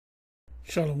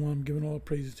Shalom, giving all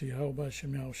praises to Yahweh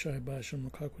Shem Yahweh Shai Ba'ashem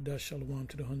Rakakwadash. Shalom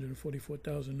to the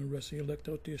 144,000 and the rest of the elect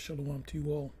out there. Shalom to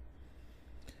you all.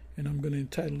 And I'm going to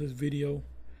entitle this video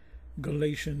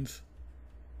Galatians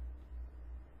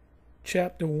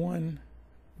chapter 1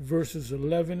 verses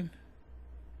 11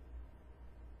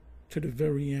 to the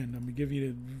very end. I'm going to give you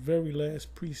the very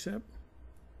last precept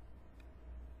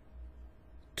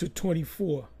to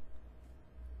 24.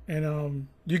 And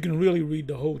you can really read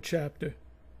the whole chapter,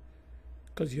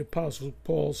 because the Apostle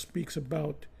Paul speaks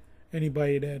about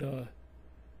anybody that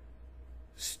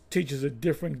teaches a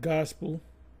different gospel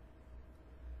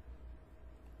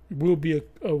will be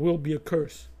a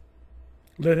curse.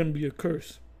 Let him be a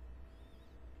curse.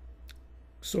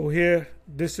 So here,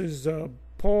 this is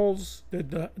Paul's.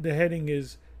 The heading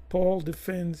is Paul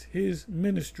defends his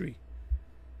ministry.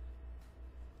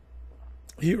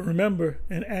 Remember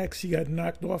in Acts, he got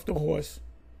knocked off the horse.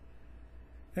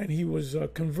 And he was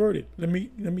converted. Let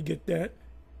me get that.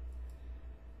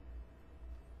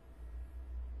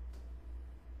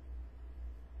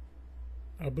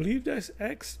 I believe that's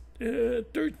Acts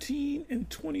 13 and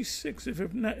 26, if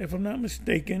I'm not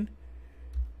mistaken.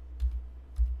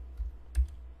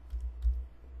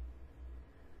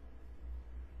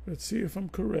 Let's see if I'm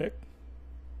correct.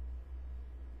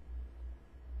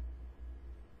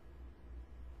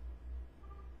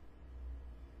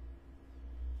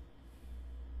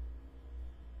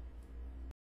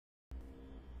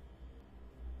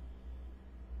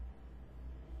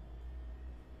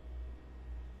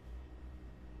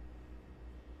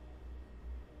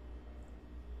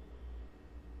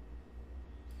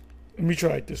 Let me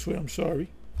try it this way. I'm sorry.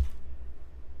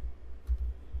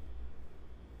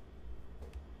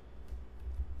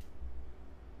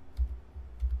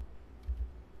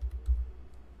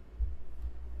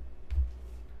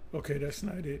 Okay, that's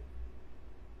not it.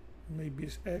 Maybe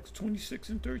it's Acts 26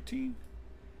 and 13.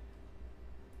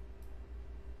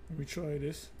 Let me try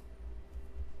this.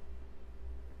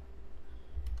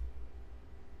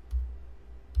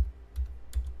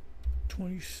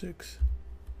 "26.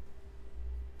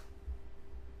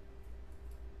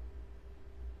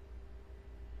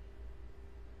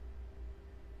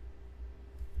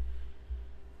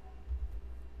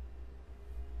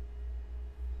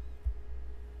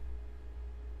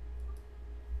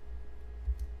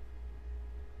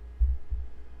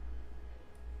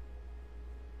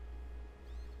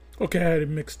 Okay, I had it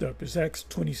mixed up. It's Acts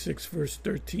 26, verse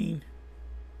 13.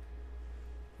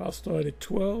 I'll start at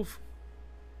 12.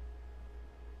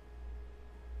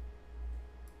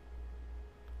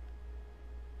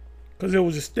 Because there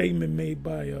was a statement made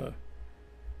by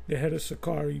the head of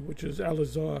Sakari, which is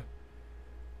Eleazar,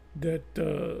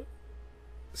 that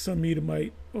some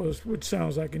Edomite, or which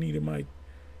sounds like an Edomite,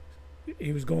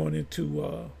 he was going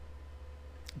into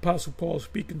Apostle Paul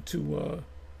speaking to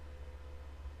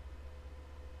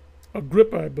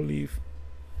Agrippa, I believe,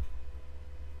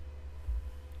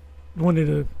 one of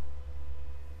the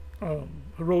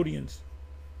Herodians,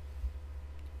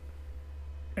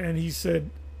 and he said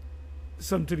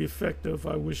something to the effect of,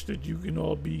 "I wish that you can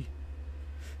all be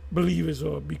believers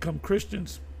or become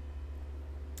Christians."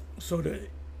 So the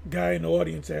guy in the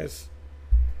audience asked,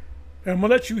 and I'm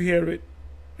gonna let you hear it,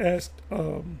 asked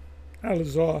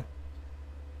Eleazar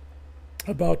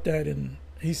about that, and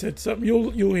he said something.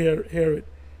 You'll hear it.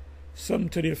 Something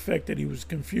to the effect that he was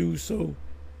confused. So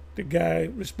the guy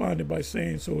responded by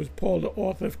saying, "So is Paul the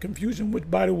author of confusion?"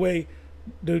 Which, by the way,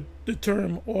 the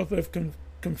term author of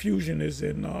confusion is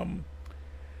in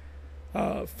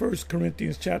 1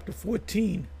 Corinthians chapter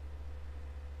 14.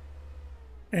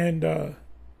 And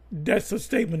that's a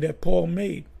statement that Paul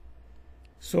made.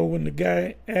 So when the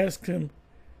guy asked him,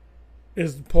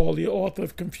 "Is Paul the author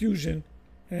of confusion?"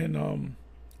 and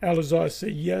Eleazar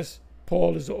said, "Yes,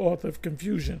 Paul is the author of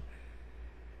confusion."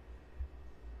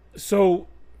 So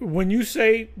when you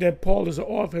say that Paul is the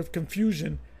author of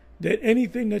confusion, that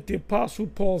anything that the Apostle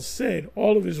Paul said,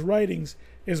 all of his writings,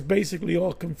 is basically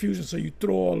all confusion. So you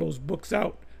throw all those books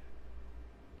out.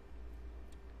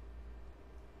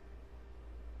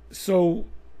 So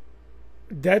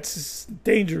that's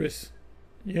dangerous,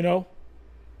 you know.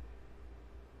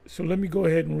 So let me go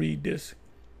ahead and read this.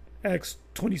 Acts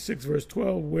 26 verse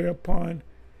 12, "Whereupon,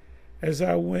 as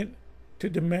I went to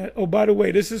demand," oh, by the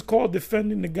way, this is called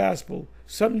defending the gospel,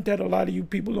 something that a lot of you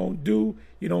people don't do.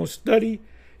 You don't study.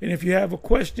 And if you have a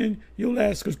question, you'll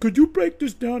ask us, "Could you break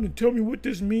this down and tell me what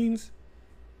this means?"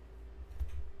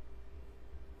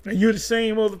 And you're the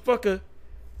same motherfucker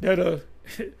that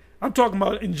I'm talking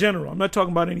about in general. I'm not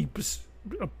talking about any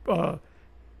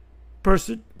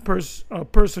person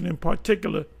in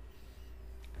particular.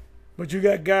 But you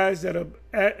got guys that are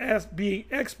being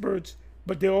experts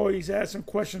but they're always asking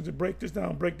questions to break this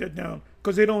down, break that down,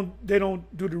 because they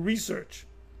don't do the research.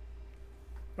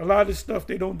 A lot of stuff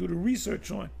they don't do the research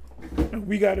on, and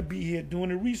we got to be here doing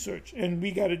the research, and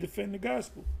we got to defend the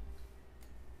gospel.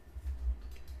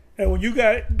 And when you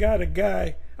got a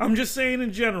guy, I'm just saying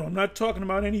in general, I'm not talking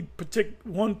about any particular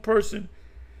one person.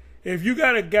 If you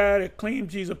got a guy that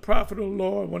claims he's a prophet of the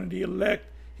Lord, one of the elect,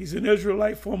 he's an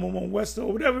Israelite, former one Western,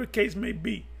 or whatever the case may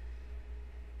be,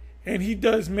 and he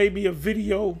does maybe a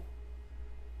video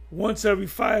once every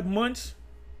 5 months,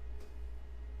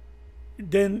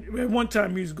 then at one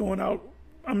time he was going out,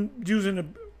 I'm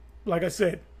using, like I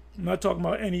said, I'm not talking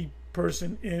about any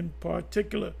person in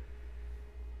particular.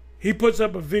 He puts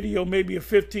up a video, maybe a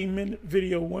 15-minute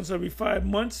video once every 5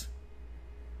 months,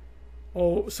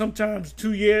 or sometimes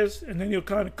 2 years, and then he'll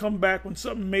kind of come back when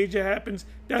something major happens.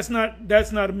 That's not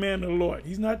a man of the Lord.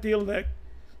 He's not the elect.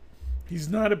 He's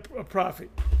not a prophet.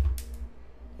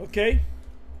 Okay?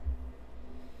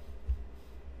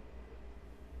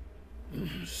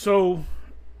 So,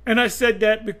 and I said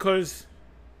that because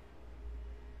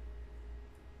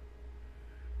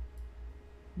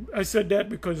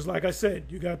like I said,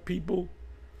 you got people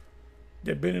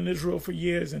that have been in Israel for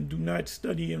years and do not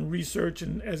study and research,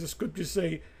 and as the scriptures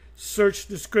say, search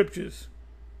the scriptures.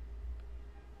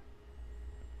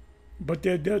 But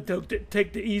they'll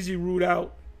take the easy route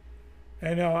out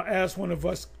and ask one of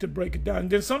us to break it down. And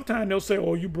then sometimes they'll say,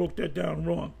 oh, you broke that down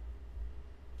wrong.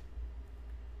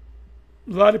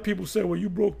 A lot of people say, well, you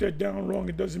broke that down wrong.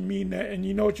 It doesn't mean that. And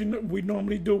you know what we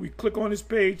normally do? We click on his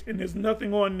page and there's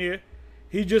nothing on there.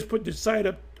 He just put the site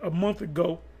up a month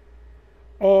ago.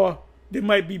 Or there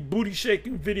might be booty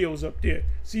shaking videos up there.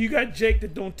 So you got Jake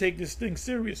that don't take this thing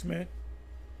serious, man.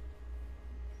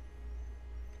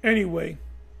 Anyway,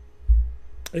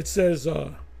 it says,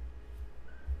 I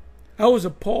was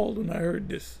appalled when I heard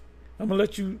this. I'm going to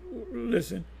let you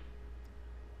listen.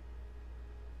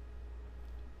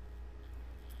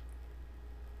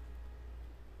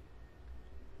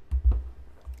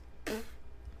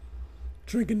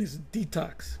 Drinking this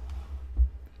detox,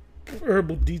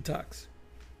 herbal detox.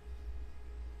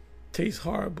 Tastes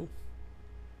horrible.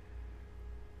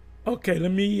 Okay,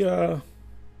 let me, a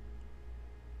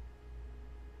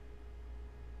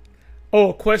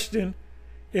question.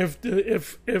 If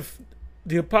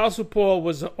the Apostle Paul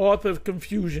was the author of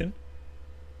confusion,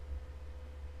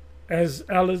 as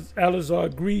Alazar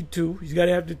agreed to, he's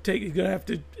gonna have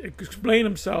to explain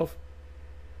himself.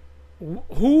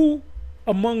 Who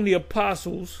among the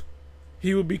apostles,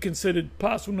 he would be considered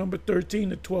apostle number 13,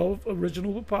 the 12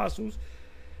 original apostles,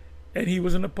 and he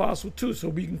was an apostle too, so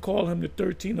we can call him the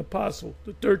 13th apostle,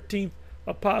 the 13th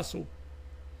apostle.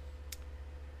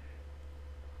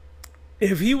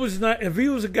 If he was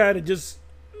a guy that just,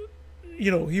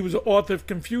 he was the author of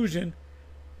confusion,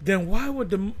 then why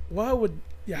would Yahweh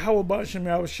Ba'ashem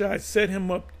Yahushua set him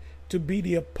up to be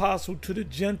the apostle to the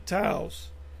Gentiles?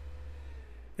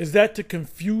 Is that to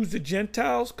confuse the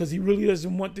Gentiles? Because he really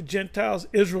doesn't want the Gentiles,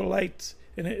 Israelites,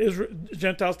 in an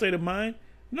Gentile state of mind?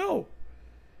 No.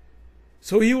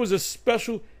 So he was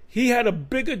he had a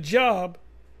bigger job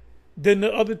than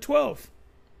the other 12.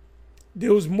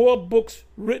 There was more books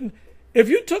written. If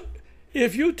you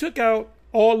took out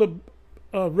all the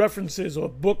references or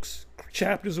books,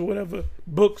 chapters or whatever,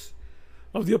 books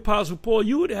of the Apostle Paul,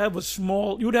 you would have a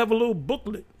little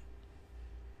booklet.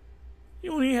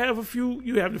 You only have a few.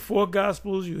 You have the 4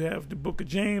 Gospels. You have the Book of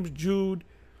James, Jude,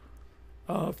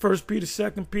 1 Peter,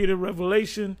 2 Peter,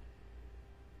 Revelation.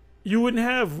 You wouldn't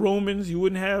have Romans. You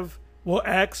wouldn't have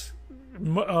Acts.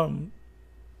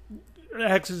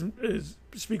 Acts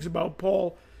speaks about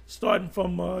Paul starting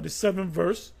from the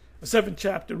 7th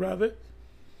chapter rather.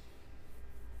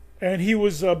 And he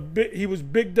was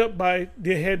bigged up by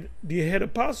the head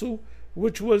apostle,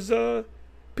 which was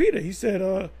Peter. He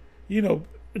said,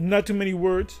 not too many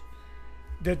words,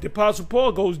 that the Apostle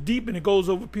Paul goes deep and it goes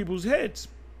over people's heads.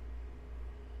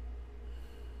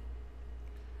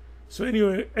 So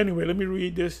anyway, let me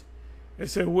read this. It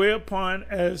said, whereupon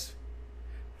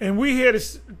and we're here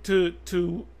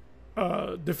to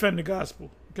defend the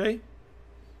gospel, okay?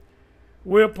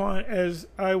 Whereupon as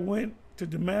I went to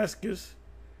Damascus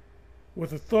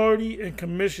with authority and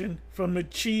commission from the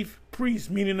chief priests,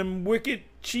 meaning them wicked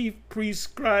chief priests,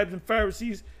 scribes, and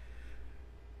Pharisees,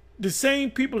 the same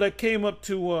people that came up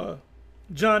to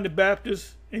John the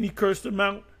Baptist and he cursed them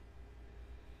out.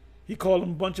 He called them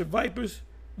a bunch of vipers.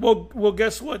 Well,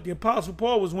 guess what? The Apostle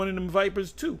Paul was one of them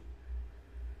vipers too.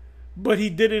 But he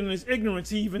did it in his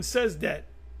ignorance. He even says that.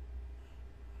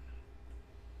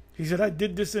 He said, I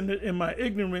did this in my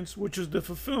ignorance, which is the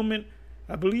fulfillment.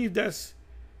 I believe that's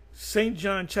St.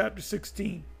 John chapter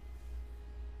 16.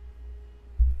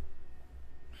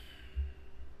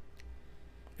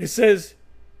 It says,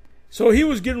 so he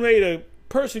was getting ready to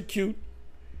persecute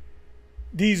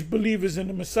these believers in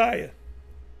the Messiah.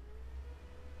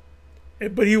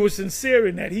 But he was sincere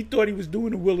in that. He thought he was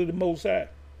doing the will of the Most High.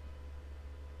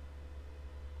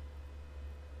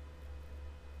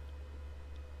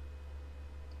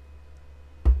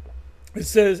 It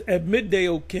says, at midday,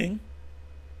 O king.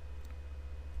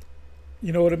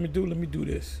 You know what I'm going to do? Let me do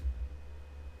this.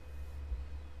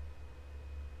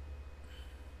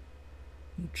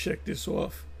 Check this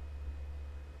off.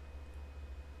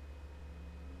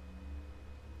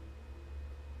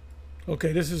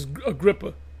 Okay, this is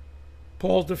Agrippa.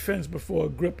 Paul's defense before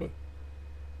Agrippa.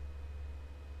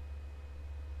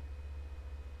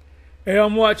 Hey,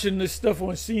 I'm watching this stuff on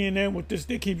CNN with this.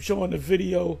 They keep showing the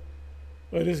video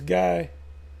of this guy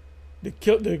that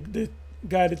killed the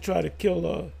guy that tried to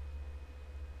kill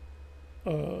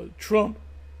Trump.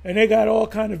 And they got all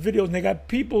kind of videos, and they got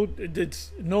people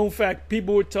that's known fact.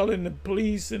 People were telling the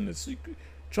police and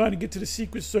trying to get to the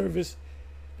Secret Service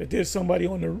that there's somebody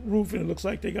on the roof and it looks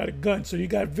like they got a gun. So you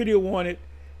got video on it,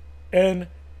 and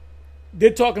they're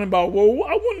talking about, well,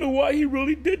 I wonder why he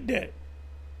really did that.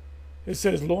 It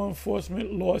says law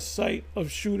enforcement lost sight of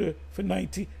shooter for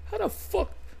 19. How the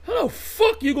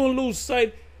fuck you gonna lose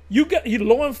sight? You got your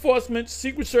law enforcement,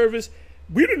 Secret Service.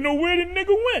 We didn't know where the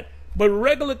nigga went. But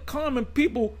regular common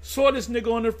people saw this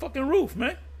nigga on their fucking roof,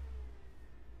 man.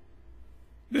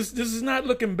 This is not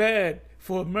looking bad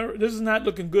for America. This is not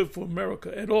looking good for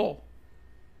America at all.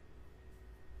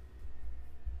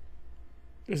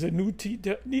 There's a new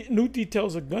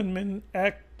details of gunman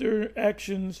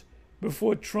actions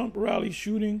before Trump rally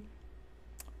shooting.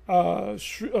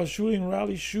 Shooting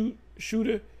rally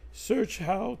shooter search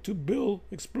how to build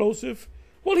explosive.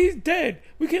 Well, he's dead.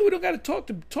 We don't got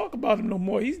to talk about him no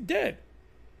more. He's dead.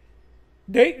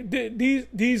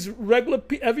 These regular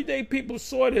everyday people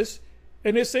saw this,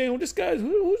 and they're saying, well, this guy's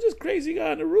who's this crazy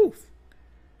guy on the roof?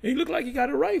 And he looked like he got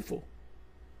a rifle.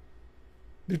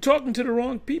 They're talking to the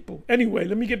wrong people. Anyway,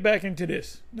 let me get back into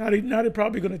this. Now they're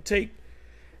probably going to take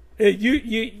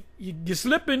you're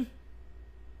slipping.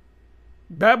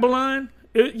 Babylon,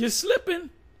 you're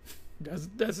slipping.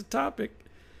 That's a topic.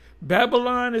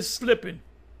 Babylon is slipping.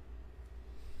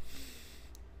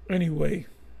 Anyway,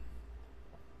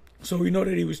 so we know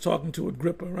that he was talking to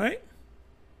Agrippa, right?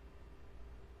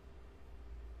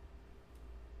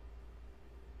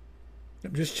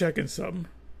 I'm just checking something.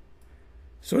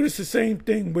 So it's the same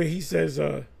thing where he says,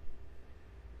 then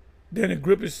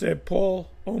Agrippa said, Paul,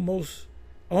 almost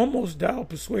thou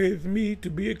persuaded me to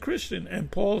be a Christian.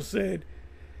 And Paul said,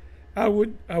 I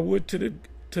would to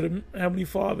the Heavenly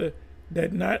Father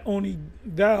that not only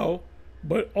thou,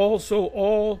 but also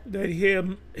all that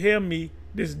hear me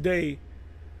this day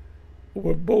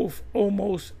were both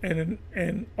almost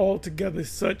and altogether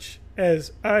such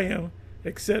as I am,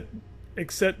 except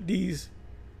these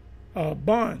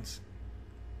bonds.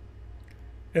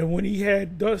 And when he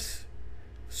had thus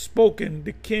spoken,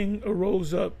 the king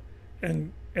arose up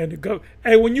and the governor.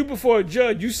 Hey, when you before a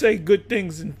judge, you say good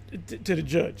things to the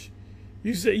judge.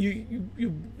 You say you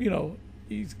know,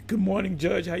 he's good morning,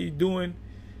 judge. How you doing?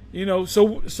 You know,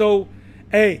 so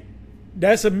hey,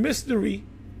 that's a mystery.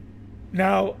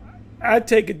 Now, I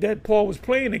take it that Paul was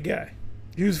playing the guy.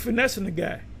 He was finessing the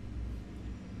guy.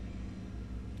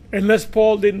 Unless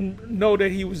Paul didn't know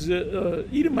that he was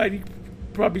Edomite, he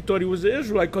probably thought he was an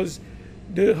Israelite, because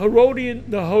the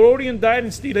Herodian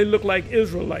dynasty, they look like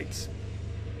Israelites.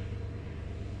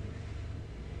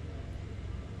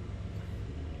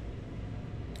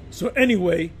 So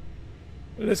anyway,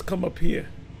 let's come up here.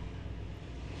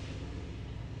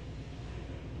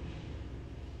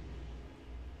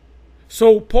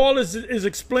 So Paul is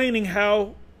explaining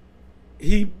how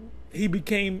he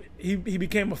became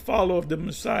a follower of the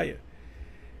Messiah.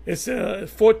 It's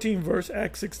 14 verse,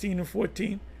 Acts 16 and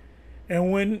 14.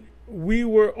 And when we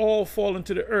were all fallen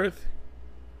to the earth,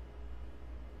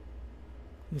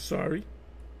 I'm sorry.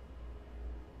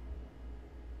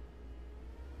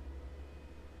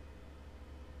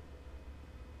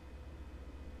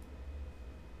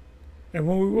 And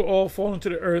when we were all fallen to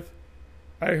the earth,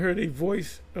 I heard a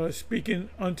voice speaking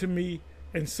unto me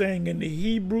and saying in the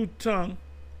Hebrew tongue,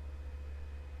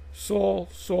 Saul,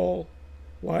 Saul,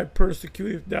 why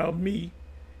persecutest thou me?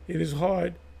 It is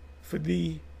hard for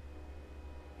thee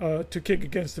to kick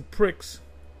against the pricks.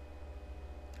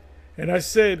 And I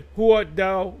said, who art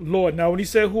thou, Lord? Now when he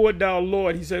said, who art thou,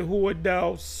 Lord, he said, who art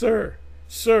thou, sir?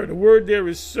 Sir, the word there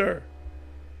is sir.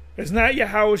 It's not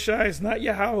Yahushua, it's not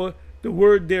Yahweh. The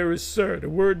word there is sir. The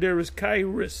word there is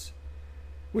kairos,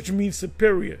 which means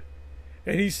superior.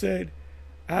 And he said,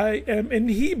 I am in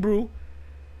Hebrew,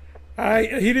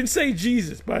 He didn't say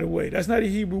Jesus, by the way. That's not a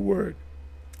Hebrew word.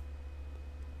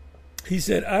 He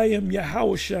said, I am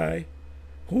Yahushai,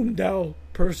 whom thou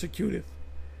persecutest.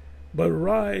 But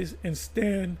arise and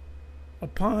stand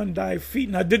upon thy feet.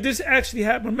 Now, did this actually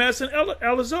happen? Master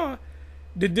Elazar,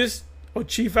 did this, or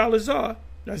Chief Elazar,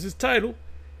 that's his title.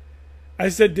 I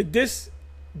said, did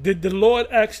the Lord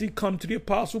actually come to the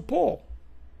Apostle Paul?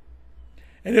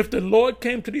 And if the Lord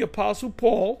came to the Apostle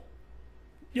Paul,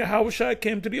 Yahushua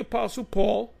came to the Apostle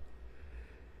Paul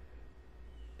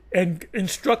and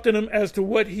instructed him as to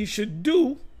what he should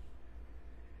do,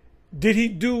 did he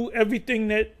do everything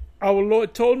that our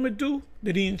Lord told him to do?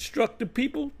 Did he instruct the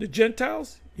people, the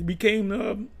Gentiles? He became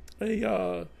the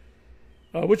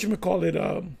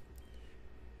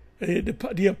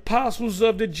apostles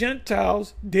of the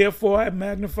Gentiles. Therefore, I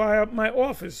magnify up my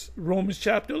office. Romans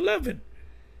chapter 11.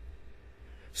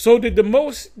 So did the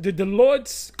Lord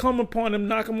come upon him,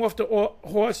 knock him off the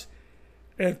horse,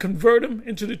 and convert him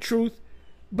into the truth?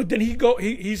 But then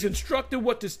he's instructed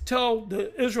what to tell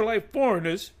the Israelite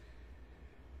foreigners,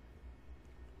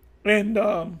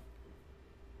 and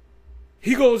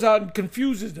he goes out and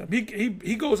confuses them.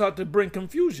 He goes out to bring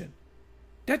confusion.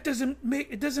 That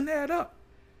doesn't add up.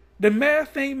 The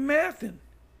math ain't mathing.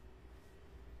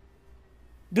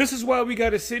 This is why we got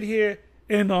to sit here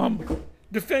and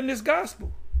defend this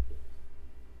gospel.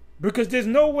 Because there's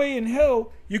no way in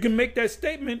hell you can make that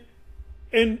statement,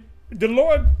 and the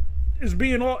Lord is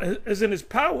in his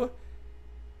power.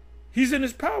 He's in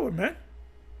his power, man.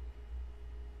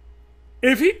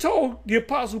 If he told the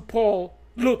Apostle Paul,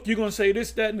 look, you're going to say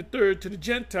this, that, and the third to the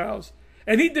Gentiles,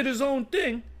 and he did his own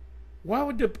thing, why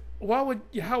would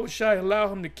Yahushua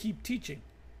allow him to keep teaching?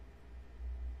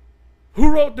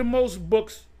 Who wrote the most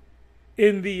books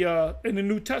in the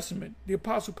New Testament? The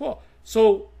Apostle Paul.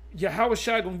 So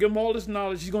Yahushua gonna give him all this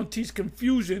knowledge. He's gonna teach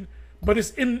confusion, but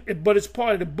it's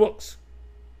part of the books.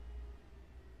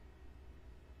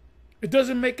 It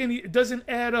doesn't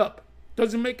add up.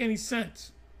 Doesn't make any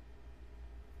sense.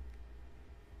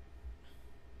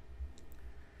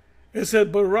 It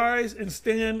said, but rise and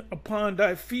stand upon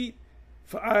thy feet,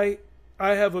 for I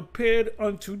have appeared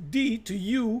unto thee, to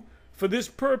you, for this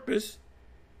purpose,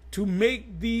 to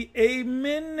make thee a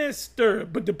minister.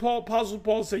 But the Apostle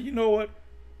Paul said, you know what?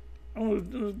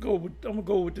 I'm gonna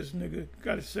go with this nigga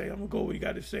gotta say. I'm gonna go with what he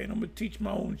gotta say, and I'm gonna teach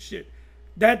my own shit.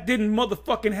 That didn't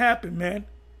motherfucking happen, man.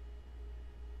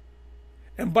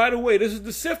 And by the way, this is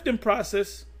the sifting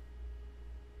process.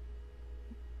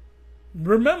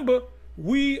 Remember,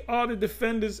 we are the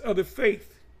defenders of the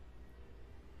faith.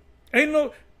 Ain't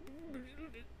no...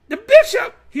 The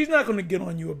bishop, he's not going to get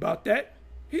on you about that.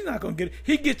 He's not going to get it.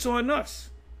 He gets on us.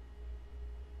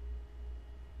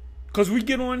 Because we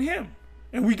get on him.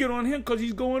 And we get on him because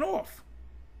he's going off.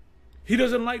 He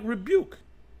doesn't like rebuke.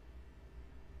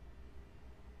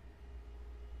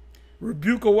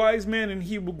 Rebuke a wise man and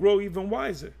he will grow even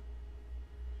wiser.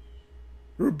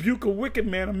 Rebuke a wicked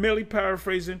man, I'm merely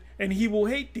paraphrasing, and he will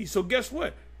hate thee. So guess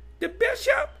what? The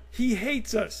bishop, he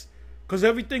hates us. Because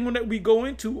everything that we go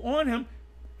into on him,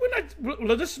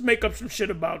 let's make up some shit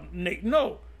about Nate.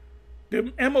 No. The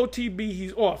MOTB,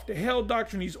 he's off. The hell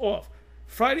doctrine, he's off.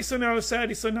 Friday, sundown, and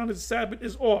Saturday, sundown to the Sabbath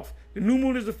is off. The new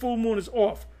moon is the full moon is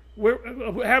off.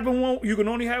 You can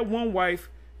only have one wife,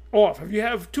 off. If you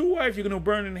have two wives, you're going to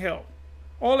burn in hell.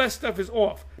 All that stuff is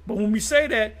off. But when we say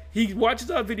that, he watches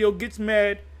our video, gets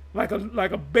mad like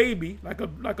a baby, like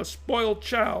a spoiled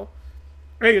child.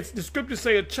 Hey, the scriptures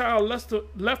say a child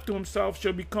left to himself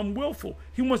shall become willful.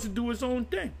 He wants to do his own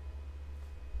thing.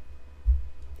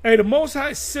 Hey, the Most High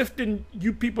is sifting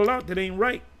you people out that ain't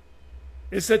right.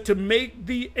 It said to make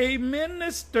thee a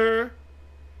minister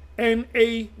and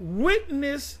a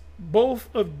witness both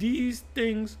of these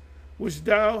things which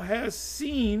thou hast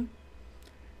seen,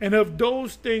 and of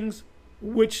those things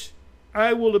which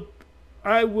I will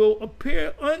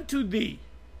appear unto thee.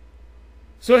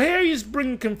 So here he's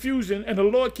bringing confusion, and the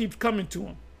Lord keeps coming to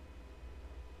him.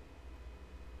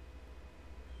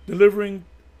 Delivering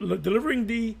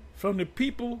thee from the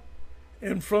people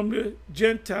and from the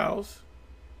Gentiles,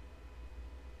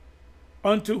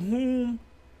 unto whom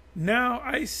now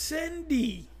I send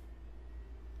thee.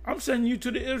 I'm sending you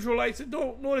to the Israelites that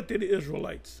don't know that they're the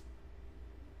Israelites.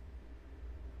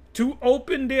 To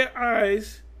open their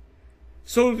eyes.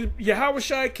 So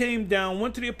Yahushua came down,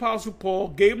 went to the Apostle Paul,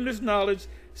 gave him this knowledge,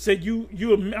 said,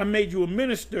 I made you a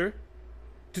minister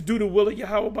to do the will of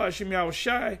Yahweh B'Hashem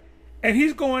Yahushua. And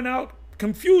he's going out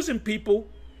confusing people,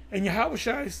 and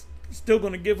Yahushua is still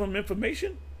going to give them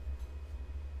information?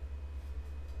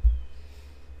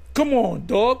 Come on,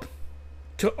 dog.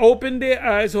 To open their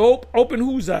eyes. Open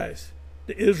whose eyes?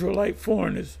 The Israelite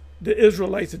foreigners. the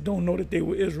Israelites that don't know that they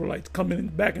were Israelites coming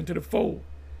back into the fold,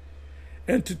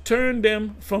 and to turn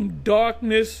them from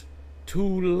darkness to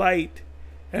light,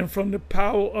 and from the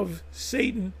power of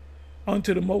Satan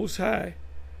unto the Most High,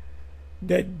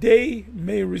 that they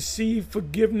may receive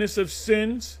forgiveness of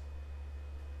sins.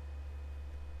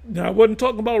 Now, I wasn't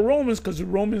talking about Romans, because the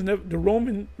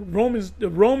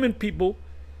Roman people,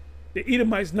 the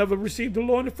Edomites, never received the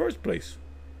law in the first place.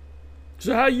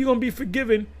 So how are you going to be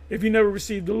forgiven if you never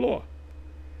received the law?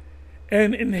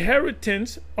 And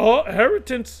inheritance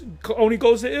only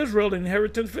goes to Israel,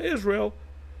 inheritance for Israel,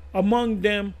 among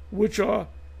them which are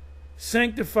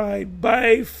sanctified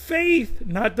by faith,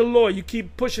 not the law. You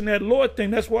keep pushing that law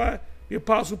thing. That's why the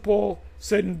Apostle Paul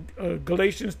said in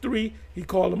Galatians 3, he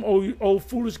called them old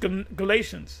foolish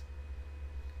Galatians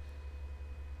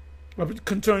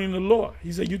concerning the law.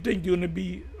 He said, you think you're going to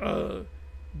be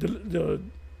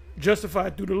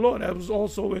justified through the law. That was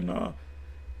also in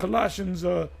Colossians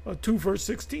 2 verse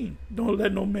 16. Don't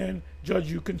let no man judge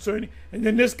you concerning. And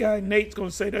then this guy Nate's going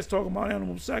to say that's talking about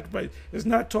animal sacrifice. It's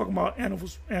not talking about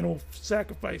animal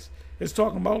sacrifice. It's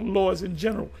talking about laws in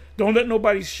general. Don't let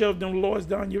nobody shove them laws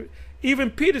down your.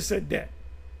 Even Peter said that.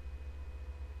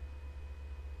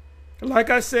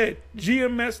 Like I said,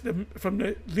 GMS, from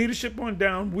the leadership on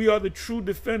down, we are the true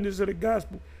defenders of the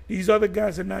gospel. These other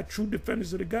guys are not true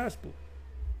defenders of the gospel.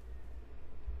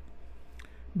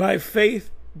 By faith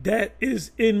that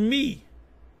is in me.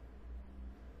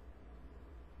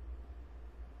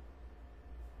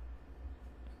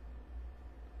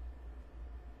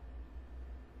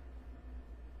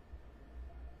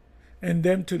 And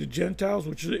them to the Gentiles,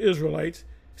 which are the Israelites.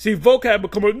 See, vocab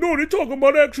become no, they're talking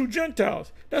about actual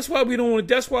Gentiles. That's why we don't want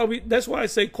to, that's why I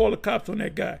say call the cops on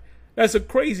that guy. That's a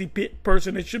crazy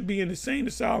person that should be in the insane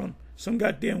asylum some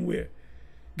goddamn where,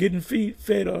 getting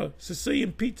fed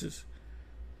Sicilian pizzas.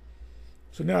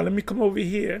 So now let me come over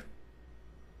here.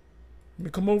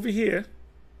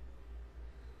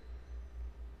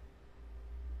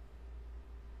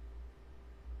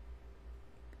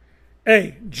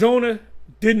 Hey, Jonah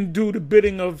didn't do the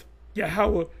bidding of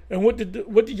Yahweh. And what did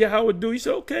Yahweh do? He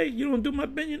said, okay, you don't do my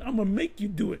bidding, I'm going to make you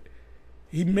do it.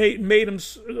 He made him,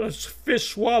 a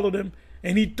fish swallowed him,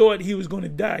 and he thought he was going to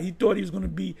die. He thought he was going to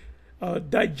be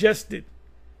digested.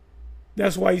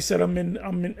 That's why he said, I'm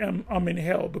in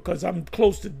hell, because I'm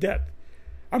close to death.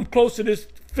 I'm close to this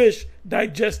fish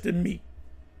digesting me.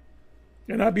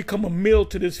 And I become a meal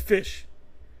to this fish.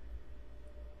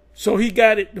 So he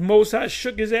got it. The Most High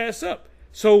shook his ass up.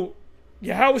 So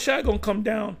Yahushua gonna come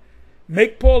down,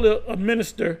 make Paul a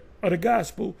minister of the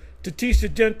gospel to teach the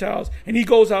Gentiles, and he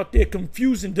goes out there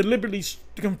deliberately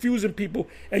confusing people,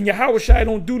 and Yahushua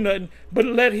don't do nothing but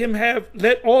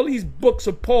let all these books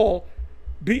of Paul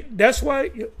be. That's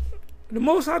why the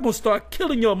Most High gonna start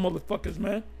killing y'all motherfuckers,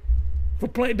 man, for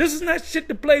playing. This is not shit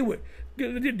to play with.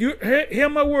 Hear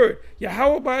my word.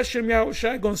 Yahweh Ba'ashem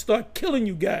Yahushua gonna start killing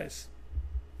you guys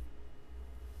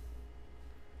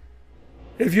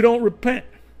if you don't repent.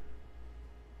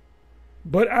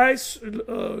 But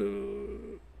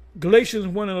Galatians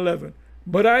 1:11.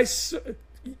 But a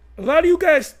lot of you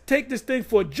guys take this thing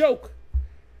for a joke,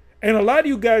 and a lot of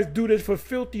you guys do this for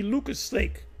filthy lucre's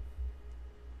sake.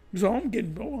 So I'm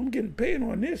getting paid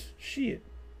on this shit.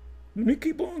 Let me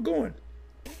keep on going.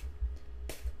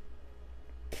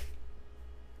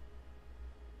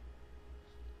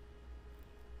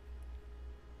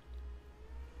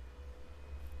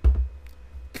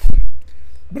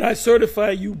 But I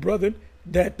certify you, brethren,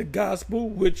 that the gospel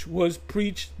which was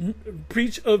preached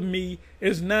of me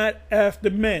is not after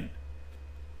men.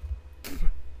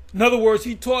 In other words,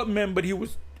 he taught men, but he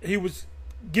was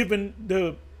given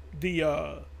the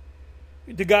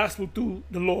gospel through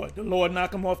the Lord. The Lord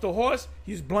knocked him off the horse.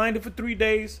 He's blinded for 3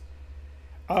 days.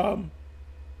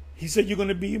 He said, you're going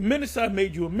to be a minister. I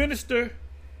made you a minister.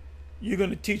 You're going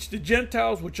to teach the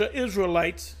Gentiles, which are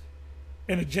Israelites,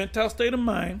 in a Gentile state of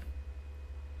mind.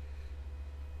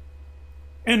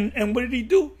 And what did he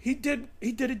do? He did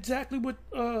exactly what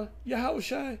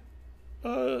Yahushua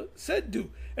said do.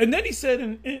 And then he said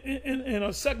in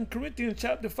 2 Corinthians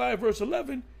chapter 5 verse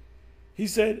 11, he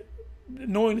said,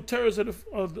 knowing the terrors of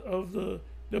the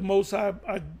Most High,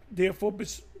 I therefore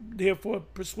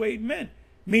persuade men.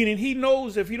 Meaning he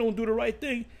knows if he don't do the right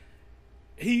thing,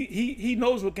 he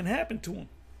knows what can happen to him.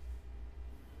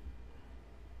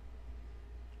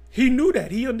 He knew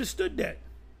that. He understood that.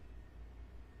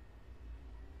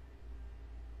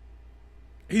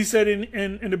 He said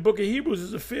in the book of Hebrews,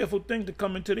 it's a fearful thing to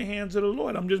come into the hands of the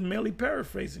Lord. I'm just merely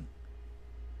paraphrasing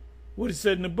what he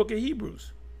said in the book of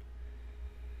Hebrews.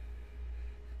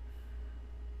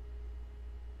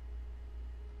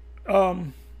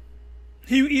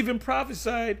 He even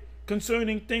prophesied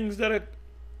concerning things that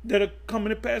are coming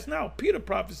to pass now. Peter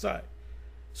prophesied.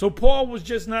 So Paul was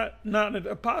just not an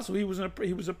apostle. He was a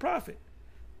prophet.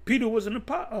 Peter was a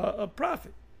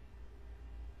prophet.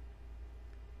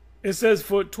 It says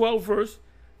for 12th verse,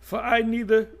 for I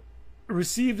neither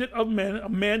received it of men. A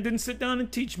man didn't sit down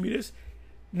and teach me this.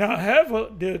 Now, however,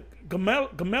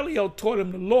 Gamaliel taught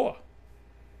him the law.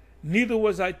 Neither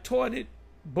was I taught it,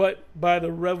 but by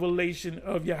the revelation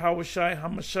of Yahushua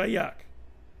HaMashiach.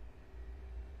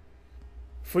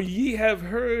 For ye have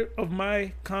heard of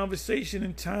my conversation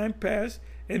in time past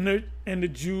in the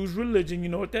Jews' religion. You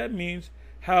know what that means?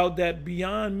 How that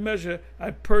beyond measure I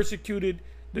persecuted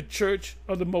the church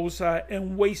of the Most High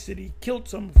and wasted. He killed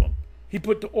some of them. He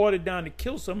put the order down to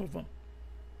kill some of them.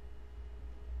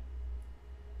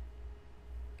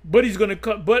 But he's gonna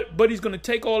cut. But he's gonna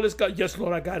take all this. Yes,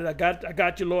 Lord, I got it. I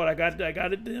got you, Lord. I got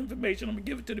it. The information. I'm gonna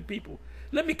give it to the people.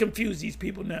 Let me confuse these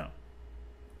people now.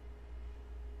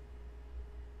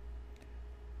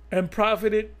 And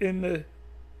profited in the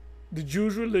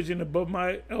Jews' religion above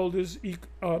my elders,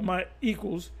 my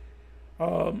equals,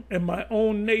 in my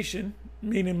own nation,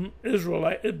 meaning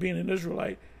Israelite, being an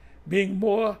Israelite, being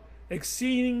more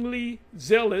exceedingly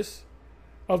zealous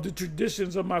of the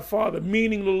traditions of my father,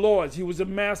 meaning the Lord's. He was a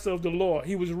master of the law.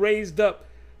 He was raised up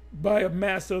by a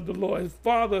master of the law. His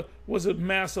father was a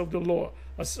master of the law.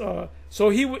 So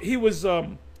he was.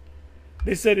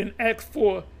 They said in Acts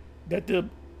 4 that the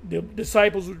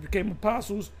disciples who became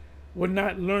apostles were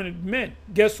not learned men.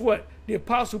 Guess what? The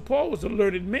apostle Paul was a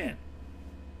learned man.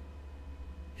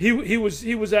 He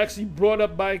was actually brought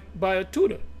up by a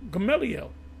tutor,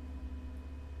 Gamaliel,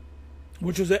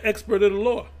 which was an expert of the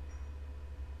law.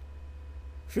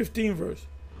 15th verse.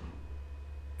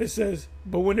 It says,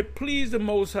 but when it pleased the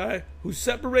Most High, who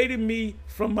separated me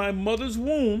from my mother's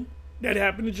womb, that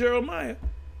happened to Jeremiah,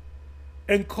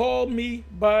 and called me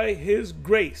by his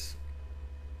grace.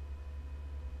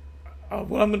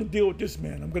 Well, I'm going to deal with this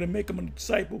man. I'm going to make him a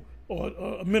disciple or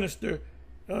a minister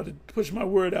to push my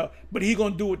word out. But he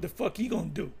going to do what the fuck he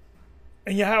going to do.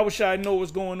 And Yahushua know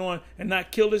what's going on and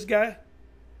not kill this guy?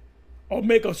 Or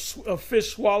make a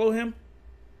fish swallow him?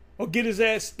 Or get his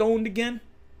ass stoned again?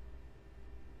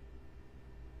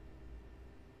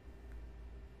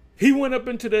 He went up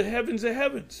into the heavens of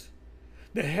heavens.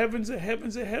 The heavens of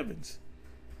heavens of heavens.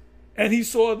 And he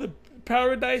saw the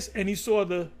paradise and he saw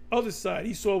the other side.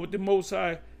 He saw what the Most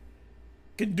High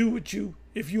can do with you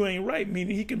if you ain't right.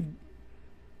 Meaning he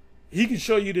can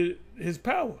show you his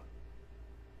power.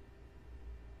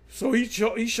 So he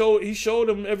showed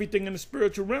him everything in the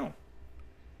spiritual realm.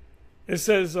 It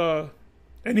says,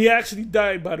 and he actually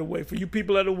died, by the way. For you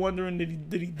people that are wondering,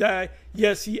 did he die?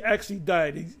 Yes, he actually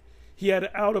died. He had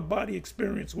an outer body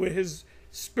experience where his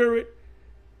spirit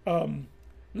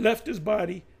left his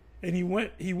body and he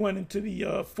went into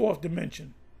the fourth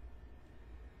dimension.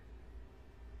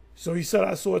 So he said,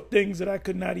 I saw things that I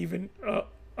could not even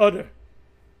utter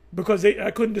because I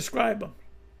couldn't describe them.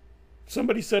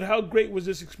 Somebody said, how great was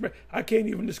this experience? I can't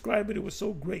even describe it. It was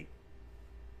so great.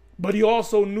 But he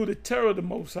also knew the terror of the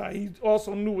Most High. He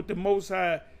also knew what the Most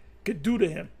High could do to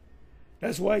him.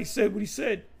 That's why he said what he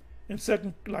said in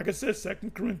 2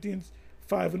 Corinthians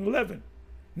 5:11.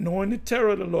 Knowing the terror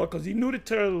of the Lord, because he knew the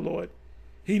terror of the Lord.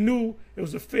 He knew it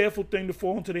was a fearful thing to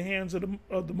fall into the hands of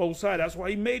the Most High. That's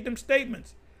why he made them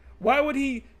statements. Why would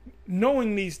he,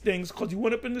 knowing these things, because he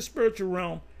went up in the spiritual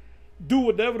realm, do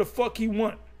whatever the fuck he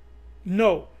want?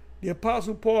 No, the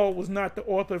Apostle Paul was not the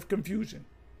author of confusion.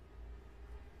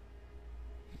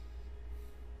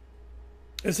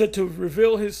 It said to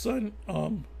reveal his son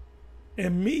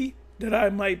in me that I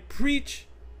might preach.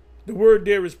 The word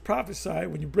there is prophesy.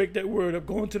 When you break that word up,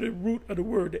 go into the root of the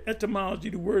word, the etymology,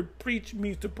 the word preach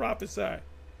means to prophesy.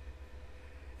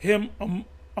 Him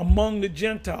among the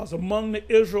Gentiles, among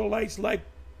the Israelites like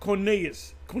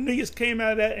Cornelius. Cornelius came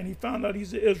out of that and he found out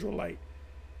he's an Israelite.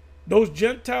 Those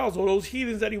Gentiles or those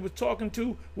heathens that he was talking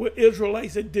to were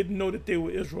Israelites that didn't know that they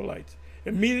were Israelites.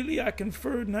 Immediately I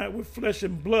conferred not with flesh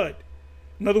and blood.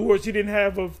 In other words, he didn't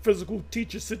have a physical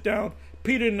teacher sit down.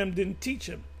 Peter and them didn't teach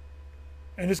him.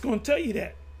 And it's going to tell you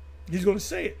that. He's going to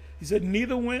say it. He said,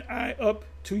 neither went I up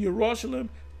to Jerusalem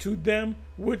to them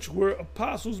which were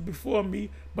apostles before me,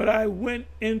 but I went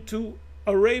into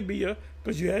Arabia,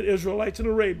 because you had Israelites in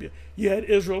Arabia. You had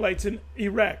Israelites in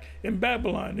Iraq, in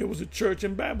Babylon. There was a church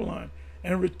in Babylon.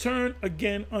 And returned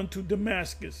again unto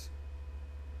Damascus.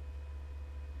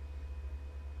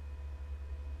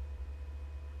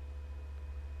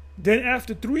 Then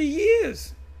after 3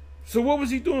 years, so what was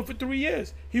he doing for 3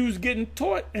 years? He was getting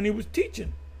taught and he was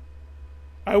teaching.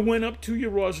 I went up to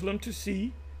Jerusalem to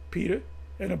see Peter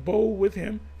and abode with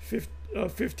him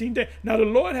 15 days. Now the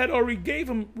Lord had already gave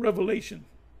him revelations,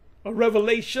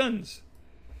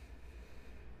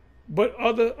 but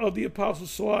other of the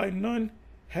apostles saw I none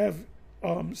have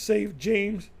save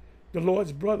James, the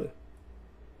Lord's brother.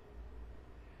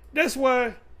 That's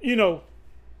why,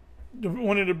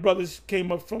 one of the brothers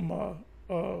came up from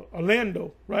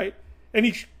Orlando, right? And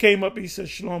he came up, he said,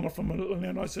 Shalom, I'm from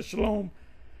Orlando. I said, Shalom.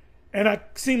 And I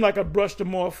seemed like I brushed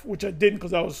him off, which I didn't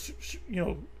because I was,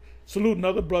 saluting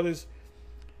other brothers.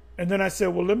 And then I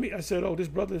said, oh, this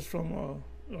brother is from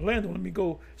Orlando, let me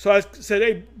go. So I said,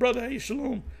 hey, brother, hey,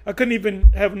 Shalom. I couldn't even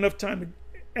have enough time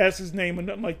to ask his name or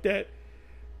nothing like that.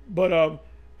 But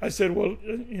I said, well,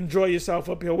 enjoy yourself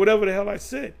up here, whatever the hell I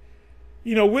said.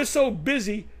 We're so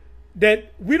busy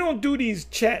that we don't do these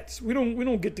chats. We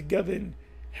don't get together and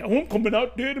I'm coming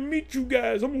out there to meet you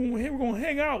guys. We're gonna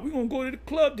hang out. We're gonna go to the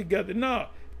club together. Nah,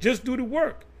 just do the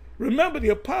work. Remember, the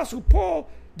Apostle Paul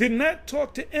did not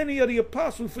talk to any of the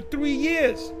apostles for 3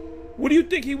 years. What do you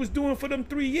think he was doing for them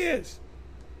 3 years?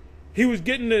 He was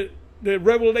getting the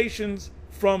revelations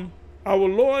from our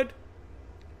Lord,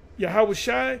 Yahweh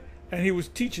Shai, and he was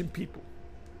teaching people.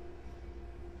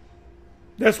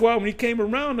 That's why when he came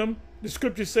around them, the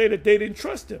scriptures say that they didn't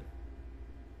trust him.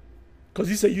 Because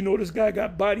he said, this guy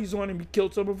got bodies on him, he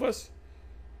killed some of us.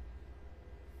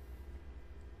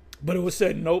 But it was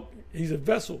said, nope, he's a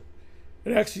vessel.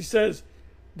 It actually says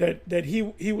that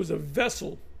he was a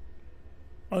vessel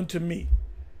unto me.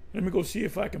 Let me go see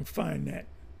if I can find that.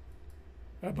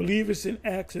 I believe it's in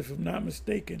Acts, if I'm not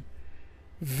mistaken.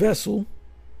 Vessel.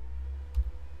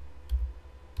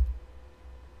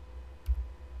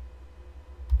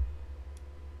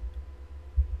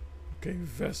 Okay,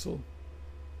 vessel.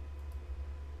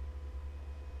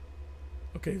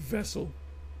 Okay, vessel.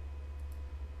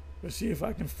 Let's see if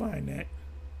I can find that.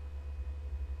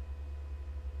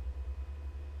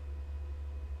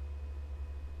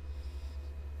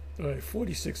 All right,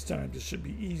 46 times. It should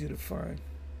be easy to find.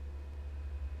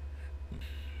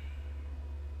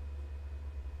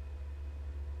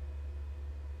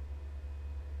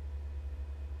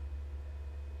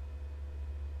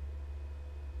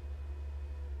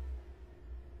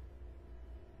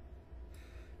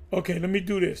 Okay, let me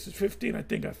do this. It's 15. I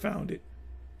think I found it.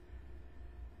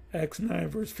 Acts 9,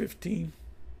 verse 15.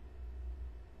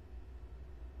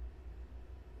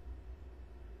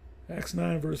 Acts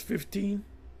 9, verse 15.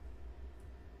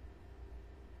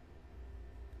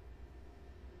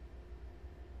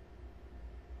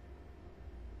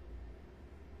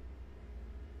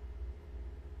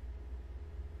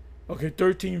 Okay,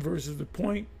 13 verses the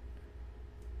point.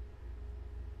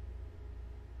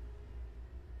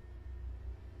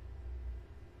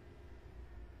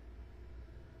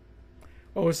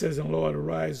 Oh, it says, and Lord,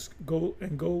 arise, go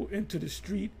into the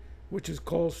street, which is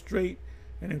called Straight,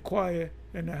 and inquire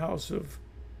in the house of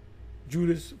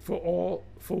Judas for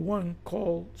one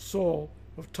called Saul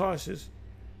of Tarsus,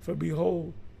 for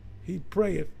behold, he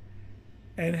prayeth,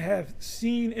 and hath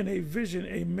seen in a vision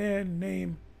a man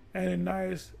named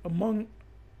Ananias among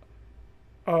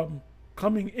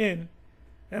coming in,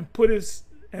 and putting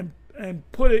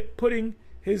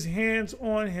his hands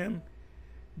on him,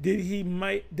 that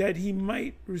he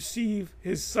might receive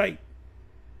his sight.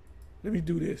 Let me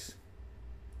do this.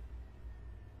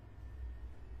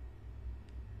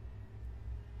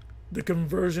 The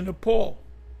conversion of Paul.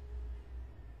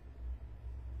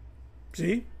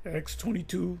 See, Acts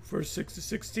 22, verse 6 to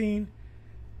 16.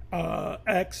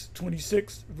 Acts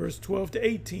 26, verse 12 to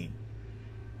 18.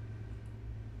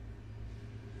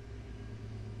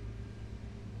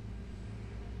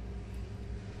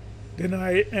 Then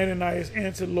Ananias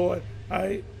answered, Lord,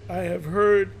 I have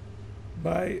heard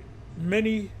by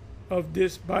many of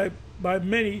this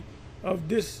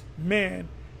man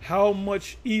how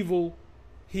much evil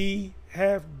he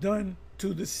hath done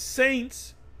to the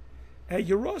saints at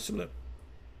Jerusalem.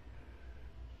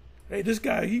 Hey, this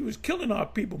guy, he was killing our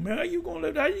people, man. How you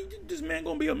gonna this man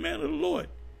gonna be a man of the Lord?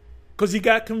 Because he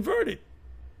got converted.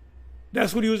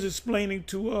 That's what he was explaining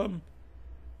to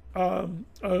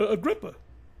Agrippa.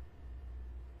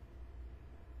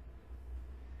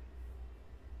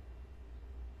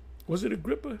 Was it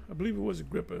Agrippa? I believe it was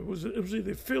Agrippa. It was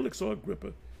either Felix or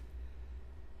Agrippa.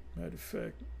 Matter of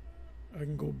fact, I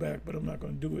can go back, but I'm not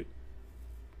going to do it.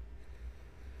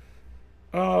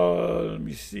 Let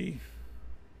me see.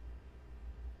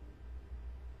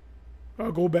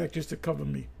 I'll go back just to cover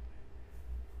me.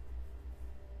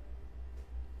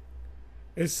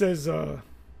 It says,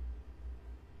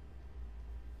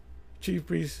 chief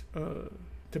priest,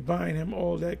 to bind him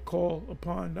all that call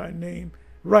upon thy name.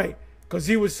 Right. Because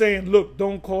he was saying, look,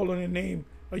 don't call on the name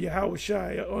of Yahweh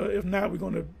Shai, or if not, we're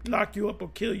going to lock you up or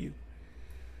kill you.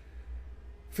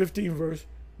 15th verse.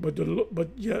 But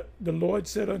the Lord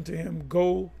said unto him,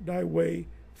 Go thy way,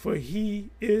 for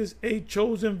he is a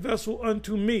chosen vessel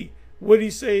unto me. What did he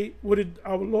say? What did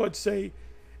our Lord say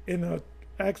in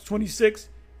Acts 26?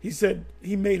 He said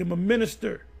he made him a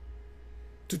minister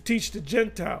to teach the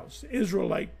Gentiles,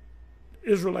 Israelites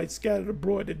scattered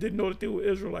abroad that didn't know that they were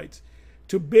Israelites,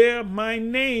 to bear my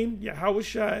name, Yahweh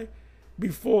Shai,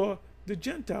 before the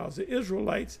Gentiles, the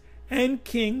Israelites, and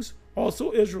kings,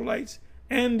 also Israelites,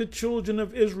 and the children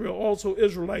of Israel, also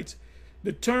Israelites.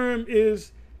 The term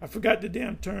is, I forgot the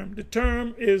damn term. The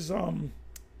term is, I was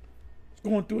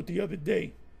going through it the other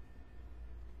day.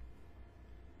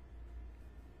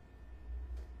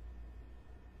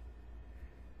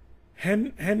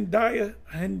 Hendiachin,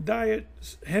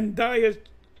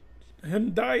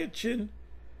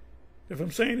 if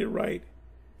I'm saying it right,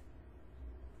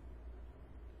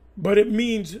 but it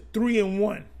means 3 in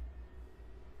 1.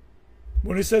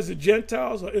 When it says the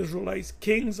Gentiles are Israelites,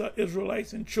 kings are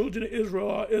Israelites, and children of Israel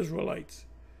are Israelites.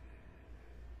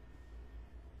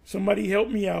 Somebody help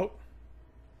me out.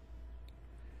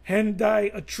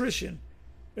 Hendiatrin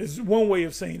is one way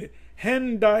of saying it.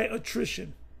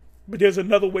 Hendiatrin. But there's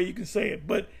another way you can say it.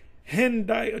 But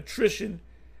hendiatrin,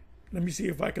 let me see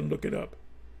if I can look it up.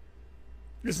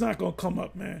 It's not going to come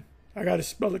up, man. I got to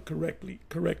spell it correctly.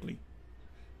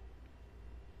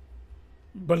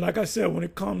 But like I said, when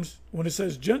it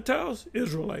says Gentiles,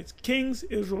 Israelites, kings,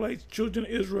 Israelites, children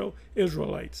of Israel,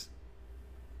 Israelites.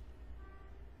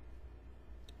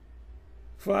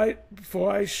 For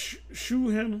I shew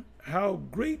him how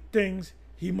great things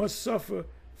he must suffer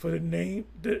for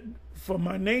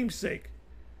my name's sake.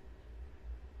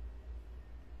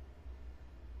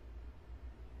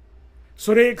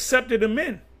 So they accepted him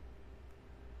in.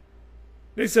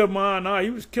 They said, man, nah, he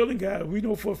was killing guys. We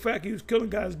know for a fact he was killing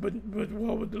guys, but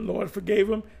well, the Lord forgave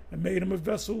him and made him a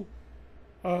vessel,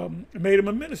 made him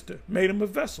a minister, made him a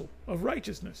vessel of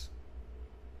righteousness.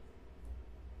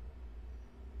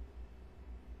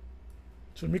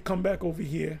 So let me come back over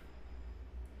here.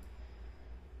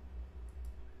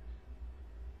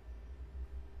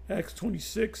 Acts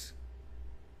 26.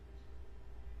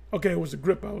 Okay, it was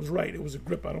Agrippa. I was right. It was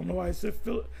Agrippa. I don't know why I said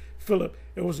Philip.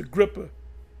 It was Agrippa.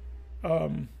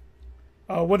 One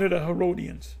of the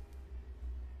Herodians.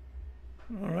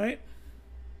 All right.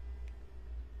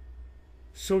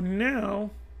 So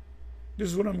now, this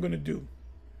is what I'm going to do.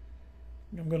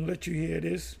 I'm going to let you hear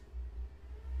this.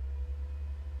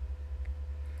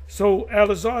 So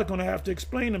Eleazar is going to have to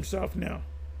explain himself now.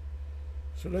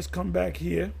 So let's come back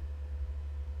here.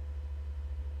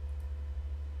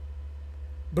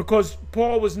 Because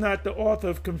Paul was not the author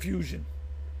of confusion.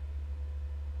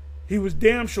 He was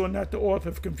damn sure not the author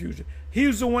of confusion. He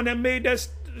was the one that made that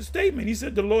statement. He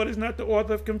said the Lord is not the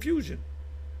author of confusion.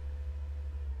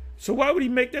 So why would he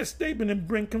make that statement and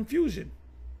bring confusion?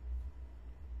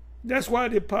 That's why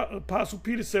the Apostle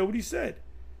Peter said what he said.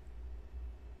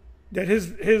 That his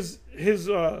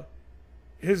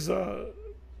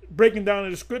breaking down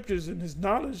of the scriptures and his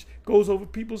knowledge goes over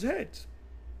people's heads.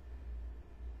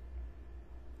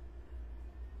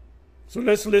 So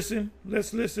let's listen.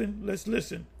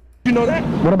 You know that?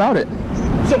 What about it?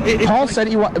 So Paul said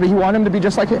he wanted him to be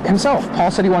just like himself.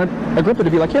 Paul said he wanted Agrippa to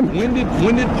be like him.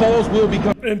 When did Paul's will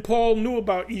become? And Paul knew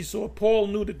about Esau. Paul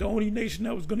knew that the only nation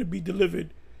that was going to be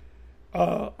delivered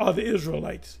are the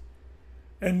Israelites.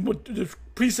 And what the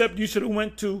precept you should have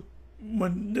went to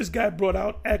when this guy brought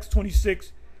out Acts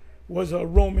 26 was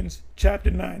Romans chapter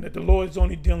 9, that the Lord is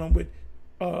only dealing with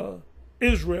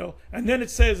Israel. And then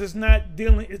it says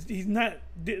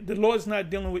the Lord's not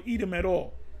dealing with Edom at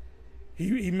all.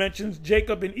 He mentions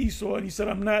Jacob and Esau, and he said,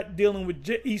 I'm not dealing with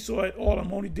Esau at all.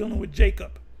 I'm only dealing with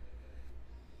Jacob.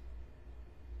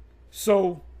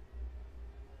 So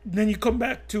then you come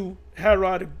back to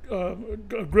Herod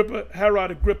Agrippa,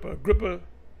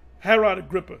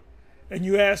 and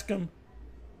you ask him,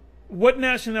 what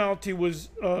nationality was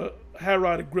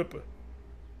Herod Agrippa?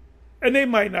 And they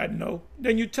might not know.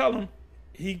 Then you tell them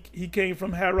he came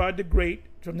from Herod the Great,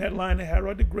 from that line of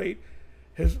Herod the Great.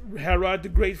 Herod the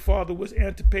Great father was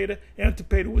Antipater.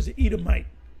 Antipater was an Edomite.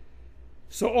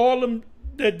 So all them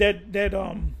that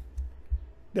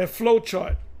flow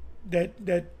chart,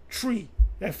 that tree,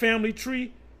 that family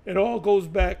tree, it all goes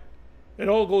back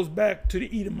to the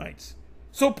Edomites.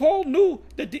 So Paul knew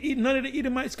that none of the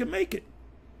Edomites could make it.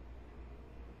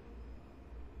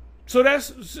 So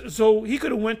he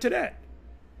could have went to that.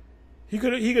 He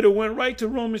could have went right to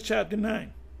Romans chapter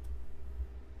 9.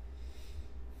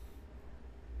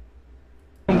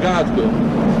 God's will.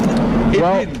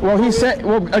 Well, he said.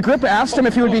 Well, Agrippa asked him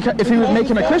if he would make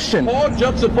him a Christian. Paul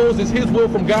juxtaposes his will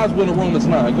from God's will in Romans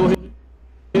 9. Go ahead.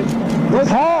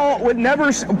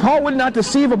 Paul would not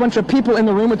deceive a bunch of people in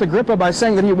the room with Agrippa by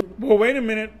saying that he. Well, wait a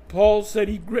minute. Paul said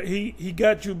he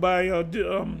got you by what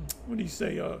did he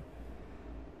say?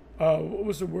 What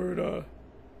was the word?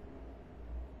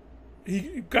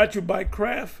 He got you by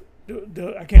craft.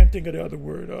 I can't think of the other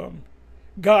word.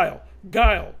 Guile.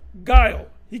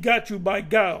 He got you by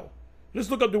guile. Let's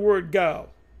look up the word guile.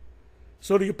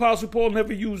 So the Apostle Paul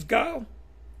never used guile.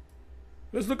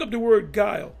 Let's look up the word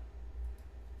guile.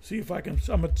 See if I can.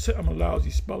 I'm a lousy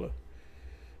speller.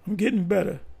 I'm getting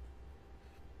better.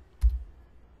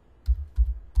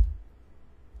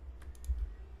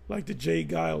 Like the Jay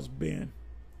Giles band.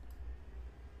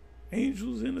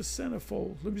 Angels in the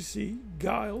centerfold. Let me see.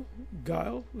 Guile.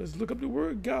 Let's look up the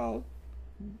word guile.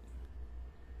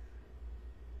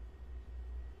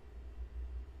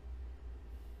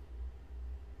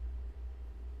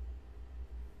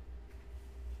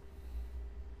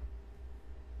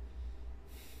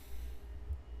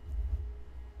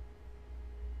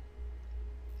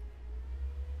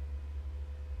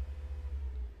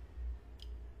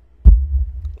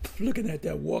 Looking at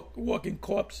that walking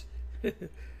corpse.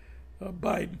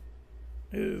 Biden.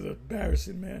 It is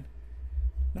embarrassing, man.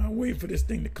 Now I'm waiting for this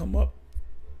thing to come up.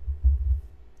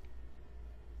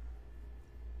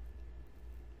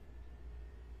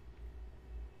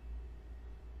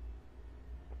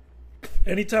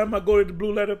 Anytime I go to the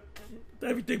blue letter,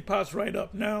 everything pops right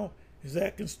up. Now it's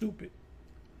acting stupid.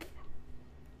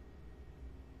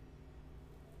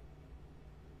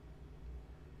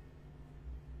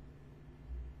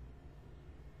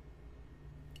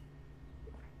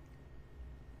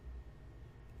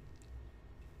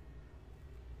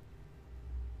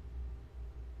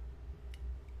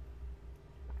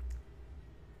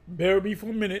 Bear with me for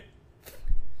a minute.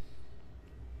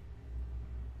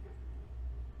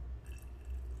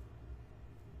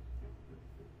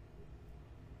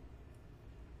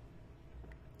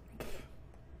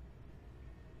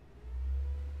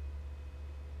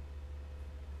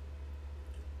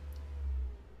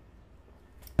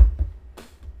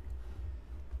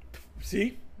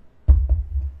 See?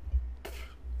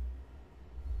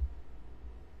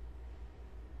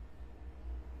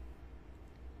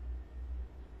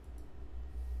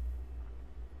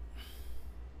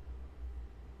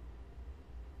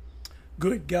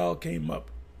 Good gal came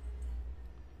up.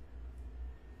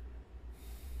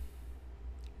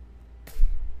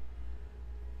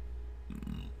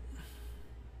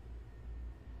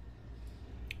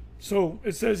 So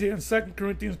it says here in 2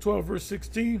 Corinthians 12, verse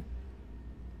 16,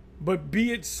 but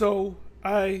be it so,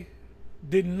 I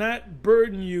did not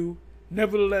burden you,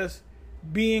 nevertheless,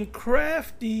 being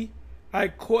crafty, I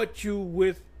caught you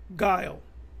with guile.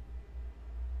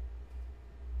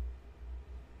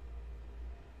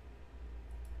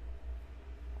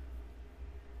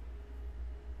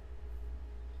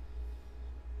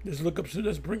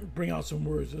 Let's bring out some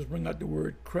words. Let's bring out the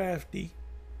word crafty.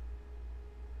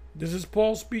 This is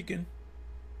Paul speaking.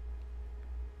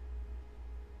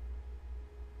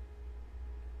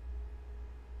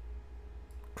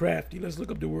 Crafty. Let's look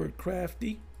up the word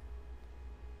crafty.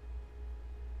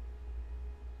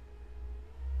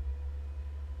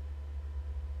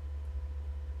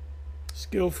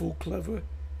 Skillful, clever,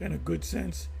 and a good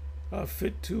sense,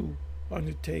 fit to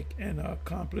undertake and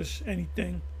accomplish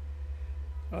anything.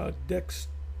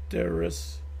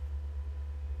 Dexterous,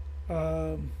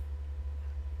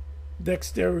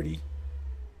 dexterity,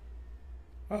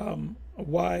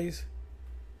 wise,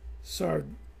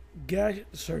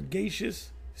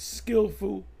 sagacious,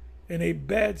 skillful, in a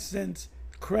bad sense,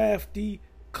 crafty,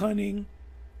 cunning,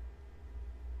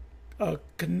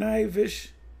 connivish,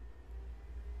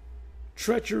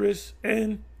 treacherous,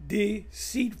 and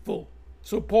deceitful.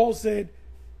 So Paul said,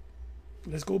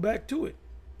 let's go back to it.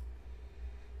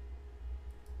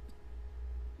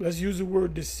 Let's use the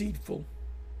word deceitful.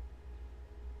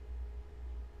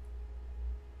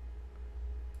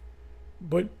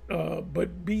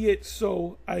 But be it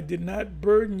so, I did not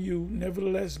burden you,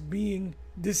 nevertheless, being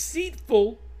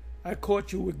deceitful, I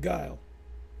caught you with guile.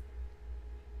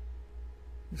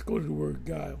 Let's go to the word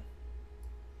guile.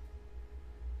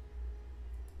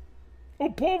 Oh,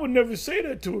 Paul would never say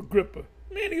that to Agrippa.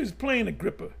 Man, he was playing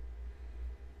Agrippa.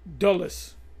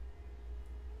 Dulles.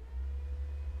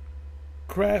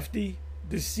 Crafty,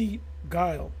 deceit,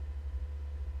 guile.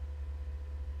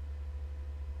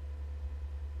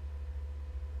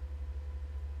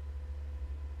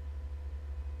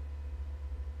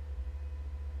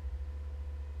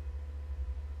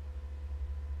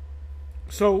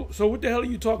 So what the hell are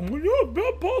you talking about? Well,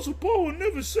 Apostle Paul would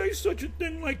never say such a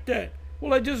thing like that.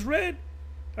 Well, I just read.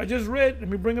 Let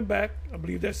me bring it back. I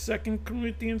believe that's 2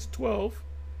 Corinthians 12.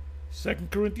 2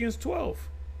 Corinthians 12.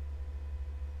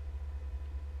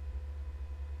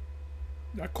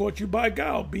 I caught you by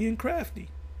guile, being crafty.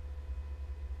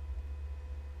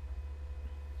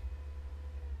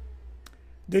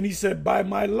 Then he said, by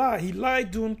my lie. He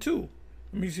lied to him too.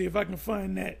 Let me see if I can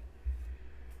find that.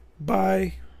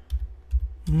 By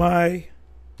my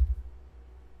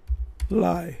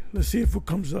lie. Let's see if it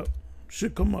comes up.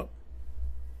 Should come up.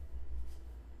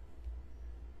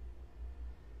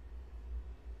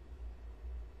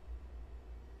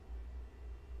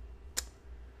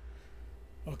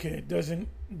 Okay, it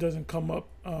doesn't come up.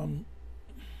 Let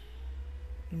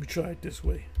me try it this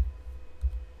way.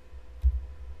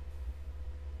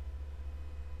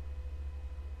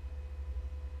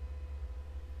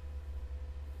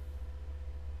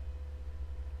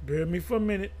 Bear with me for a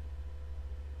minute.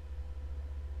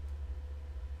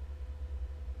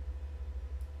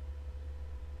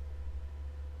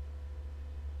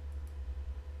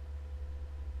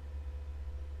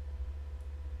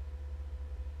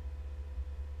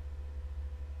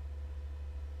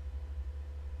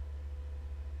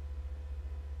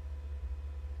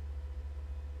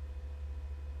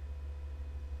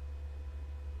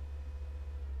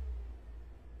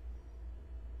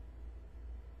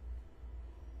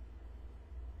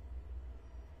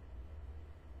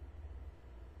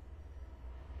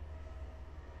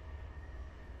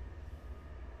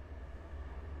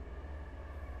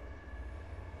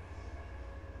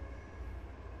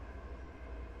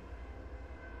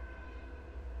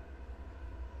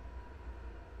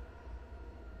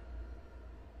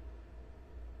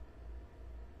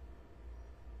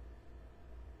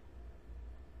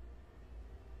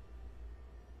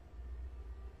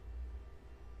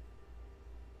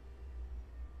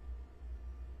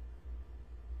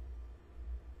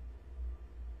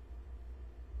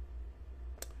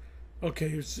 Okay,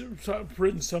 it's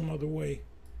written some other way.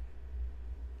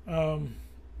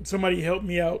 Somebody help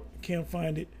me out. Can't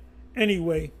find it.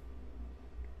 Anyway,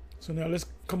 so now let's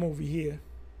come over here.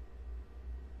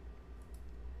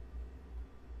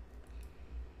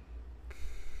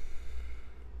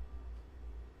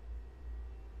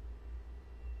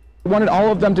 Wanted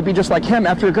all of them to be just like him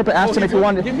after Agrippa asked him if he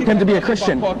wanted him to be a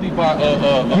Christian.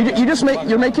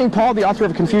 You're making Paul the author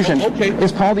of confusion. Okay.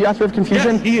 Is Paul the author of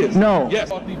confusion? Yes, he is. No. Yes.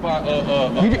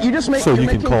 So you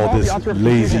can call this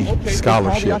lazy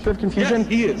scholarship. The author of confusion? Yes,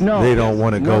 he is. No. They don't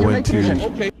want to go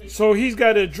into. So he's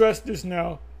got to address this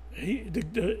now.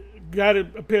 The guy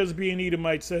that appears to be an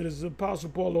Edomite said is Apostle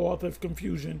Paul, the author of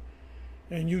confusion.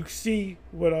 And you see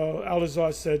what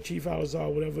Alazar said, Chief Alazar,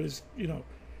 whatever it is, you know.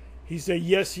 He said,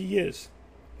 yes, he is.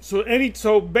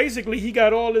 So basically, he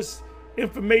got all this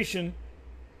information,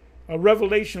 a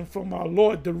revelation from our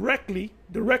Lord directly.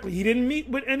 He didn't meet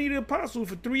with any of the apostles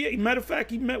for 3 years. Matter of fact,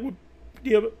 he met with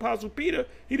the apostle Peter.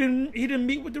 He didn't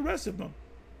meet with the rest of them.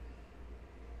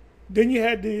 Then you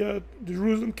had the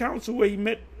Jerusalem Council where he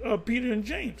met Peter and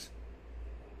James.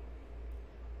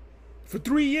 For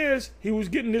 3 years, he was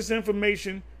getting this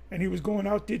information, and he was going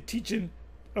out there teaching.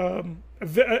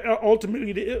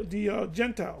 Ultimately the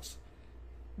Gentiles,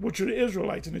 which are the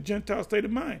Israelites in the Gentile state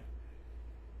of mind.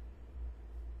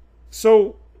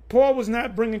 So Paul was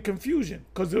not bringing confusion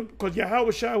because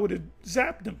Yahweh Shai would have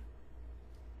zapped him.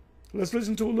 Let's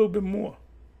listen to a little bit more.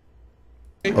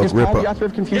 Is Paul the author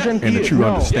of confusion? And the true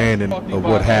understanding of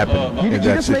what happened in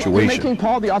that situation. You're making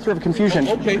Paul the author of confusion.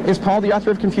 Okay. Is Paul the author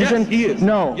of confusion? Yes, he is.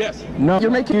 No. Yes. No. You're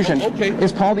making confusion. Okay.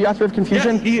 Is Paul the author of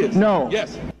confusion? Yes, he is. No.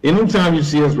 Yes. Anytime you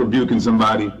see us rebuking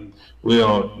somebody, we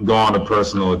don't go on a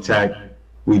personal attack.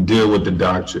 We deal with the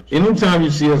doctrine. Anytime you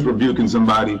see us rebuking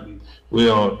somebody, we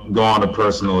don't go on a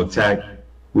personal attack.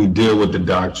 We deal with the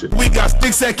doctrine. We got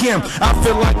sticks at Kim. I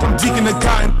feel like I'm deacon the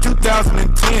guy in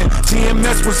 2010.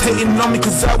 TMS was hating on me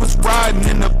because I was riding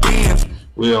in the Benz.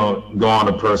 We don't go on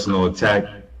a personal attack.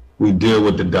 We deal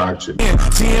with the doctrine.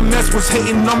 TMS was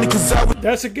hating on me because I was.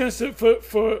 That's against it for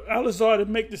Alazar to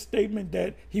make the statement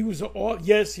that he was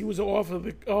he was the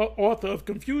author of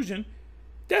confusion.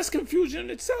 That's confusion in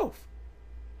itself.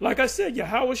 Like I said,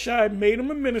 Yahweh Shai made him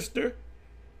a minister.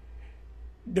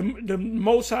 The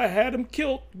Most High had him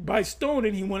killed by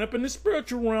stoning. He went up in the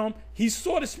spiritual realm. He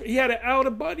saw this. He had an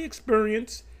out-of-body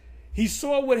experience. He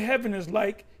saw what heaven is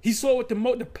like. He saw what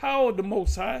the power of the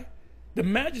Most High, the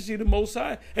majesty of the Most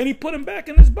High, and he put him back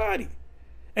in his body.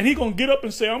 And he gonna get up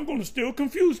and say, "I'm gonna still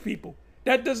confuse people."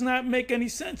 That does not make any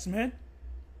sense, man.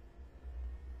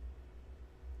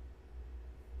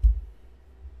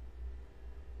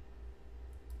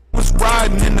 Was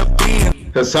riding in the Benz.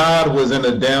 Hassad was in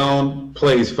a down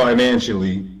place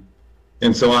financially,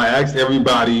 and so I asked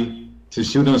everybody to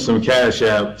shoot him some Cash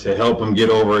App to help him get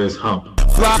over his hump.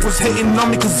 Flock was hating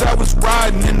on me cause I was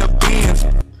riding in the Benz.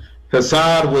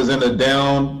 Hassad was in a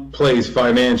down place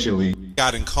financially.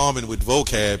 Got in common with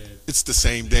vocab, it's the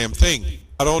same damn thing.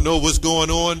 I don't know what's going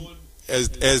on. As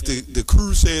the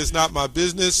crew says, not my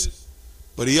business,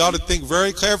 but he ought to think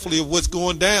very carefully of what's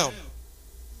going down.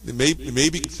 It may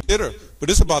be consider, but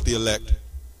it's about the elect.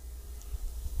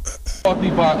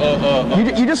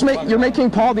 You're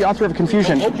making Paul the author of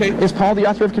confusion. Okay. Is Paul the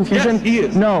author of confusion? Yes, he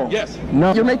is. No. Yes.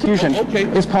 No. You're making confusion. Okay.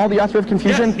 Is Paul the author of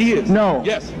confusion? Yes, he is. No.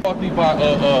 Yes.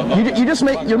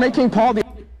 You're making Paul the.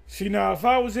 See, now, if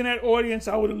I was in that audience,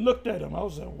 I would have looked at him. I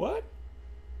was like, what?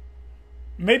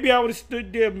 Maybe I would have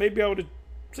stood there. Maybe I would have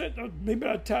said, maybe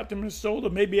I tapped him in the shoulder.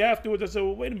 Maybe afterwards I said,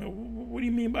 well, wait a minute. What do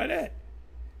you mean by that?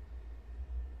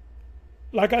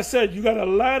 Like I said, you got a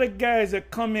lot of guys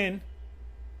that come in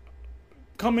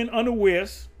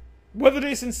unawares, whether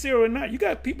they're sincere or not. You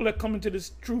got people that come into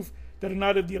this truth that are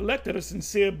not of the elect, that are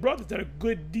sincere brothers, that are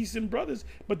good, decent brothers,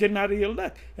 but they're not of the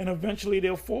elect. And eventually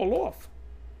they'll fall off.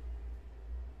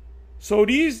 So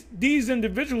these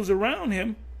individuals around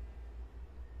him,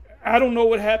 I don't know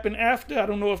what happened after. I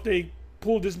don't know if they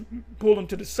pulled him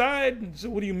to the side and said,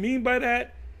 what do you mean by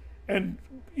that? And,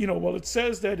 well, it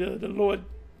says that the Lord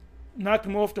knocked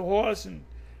him off the horse and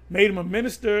made him a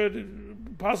minister, the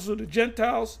apostles of the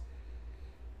Gentiles.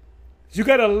 You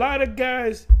got a lot of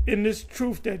guys in this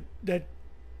truth that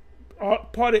are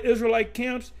part of Israelite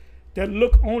camps that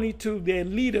look only to their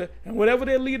leader, and whatever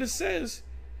their leader says,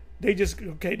 they just,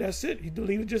 okay, that's it. The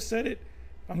leader just said it.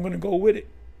 I'm going to go with it,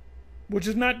 which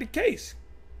is not the case.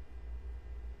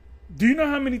 Do you know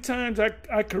how many times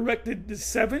I corrected the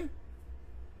 7?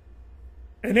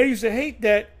 And they used to hate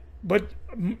that, but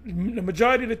the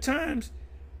majority of the times,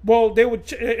 well, they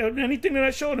would anything that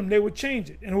I showed them, they would change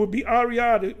it, and it would be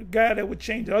Ariah, the guy that would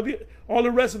change it. All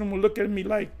the rest of them would look at me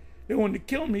like they wanted to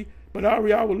kill me, but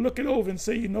Ariah would look it over and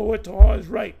say, you know what, Tahar is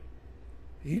right.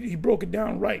 He broke it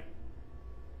down right.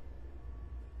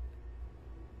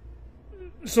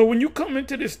 So when you come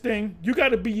into this thing, you got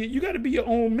to be your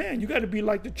own man. You got to be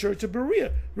like the Church of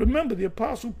Berea. Remember, the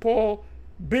Apostle Paul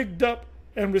bigged up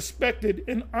and respected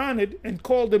and honored and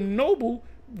called them noble.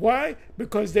 Why?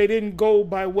 Because they didn't go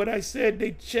by what I said.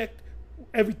 They checked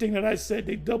everything that I said.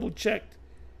 They double-checked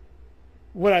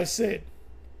what I said.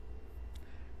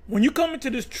 When you come into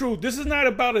this truth, this is not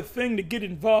about a thing to get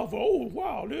involved. Oh,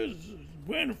 wow, there's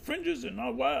wearing the fringes and I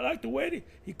like the way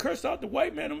he cursed out the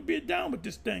white man. I'm going to be down with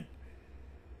this thing.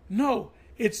 No,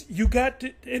 it's you got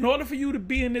to, in order for you to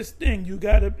be in this thing, you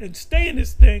got to, and stay in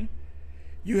this thing,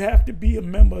 you have to be a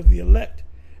member of the elect.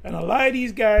 And a lot of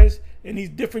these guys in these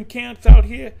different camps out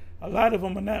here, a lot of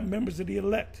them are not members of the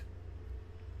elect.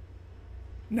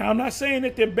 Now, I'm not saying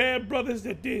that they're bad brothers,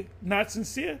 that they're not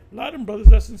sincere. A lot of them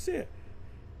brothers are sincere.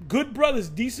 Good brothers,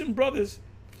 decent brothers,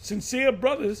 sincere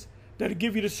brothers that'll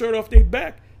give you the shirt off their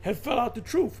back have fell out the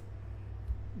truth.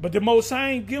 But the Most High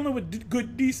ain't dealing with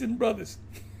good, decent brothers.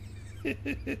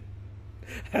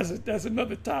 That's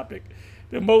another topic.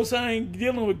 The Most High ain't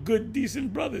dealing with good,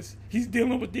 decent brothers. He's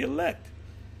dealing with the elect.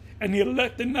 And the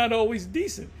elect are not always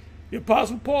decent. The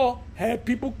Apostle Paul had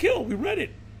people killed. We read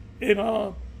it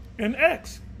in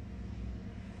Acts.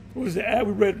 What was it?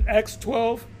 We read Acts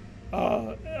 12,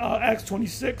 Acts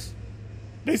 26.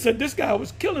 They said this guy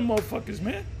was killing motherfuckers,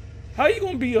 man. How you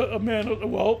going to be a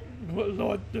man? Well,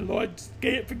 the Lord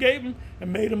forgave him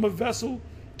and made him a vessel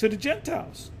to the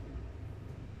Gentiles.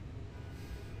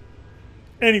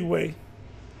 Anyway,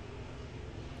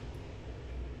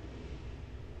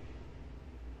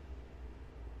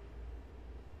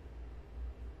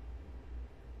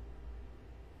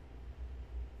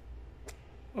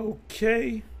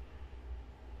 okay.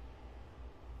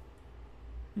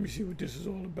 Let me see what this is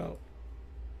all about.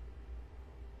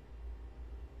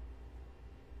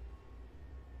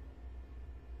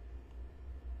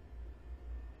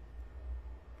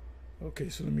 Okay,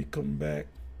 so let me come back.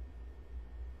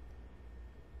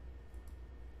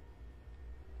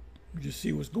 Just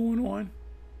see what's going on.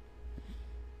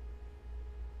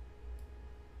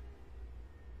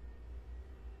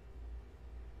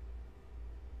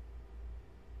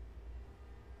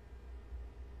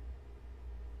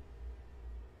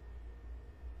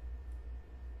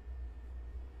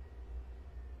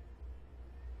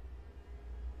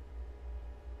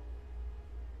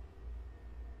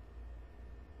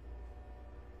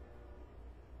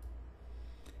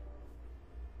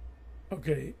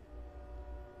 Okay.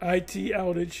 IT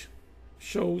outage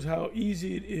shows how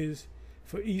easy it is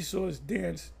for Esau's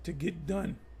dance to get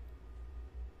done.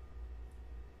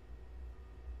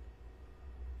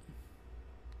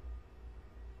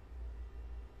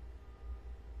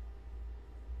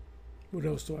 What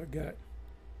else do I got?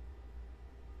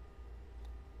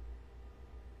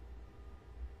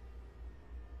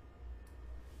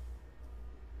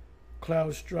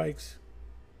 Cloud strikes,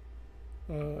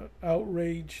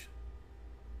 outrage,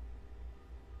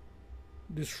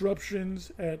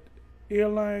 disruptions at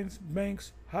airlines,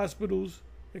 banks, hospitals,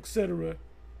 etc.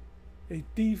 A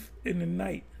thief in the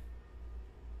night.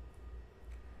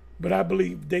 But I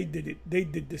believe they did it. They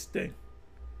did this thing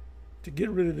to get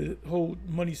rid of the whole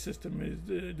money system.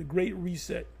 Is the Great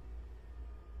Reset.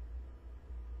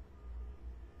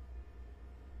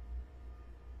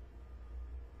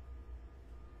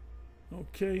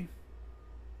 Okay.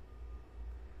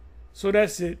 So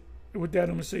that's it. With that,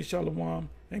 I'm going to say shalom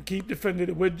and keep defending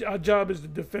it. Our job is to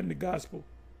defend the gospel.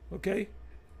 Okay?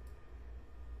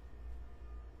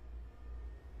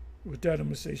 With that, I'm going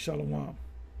to say shalom.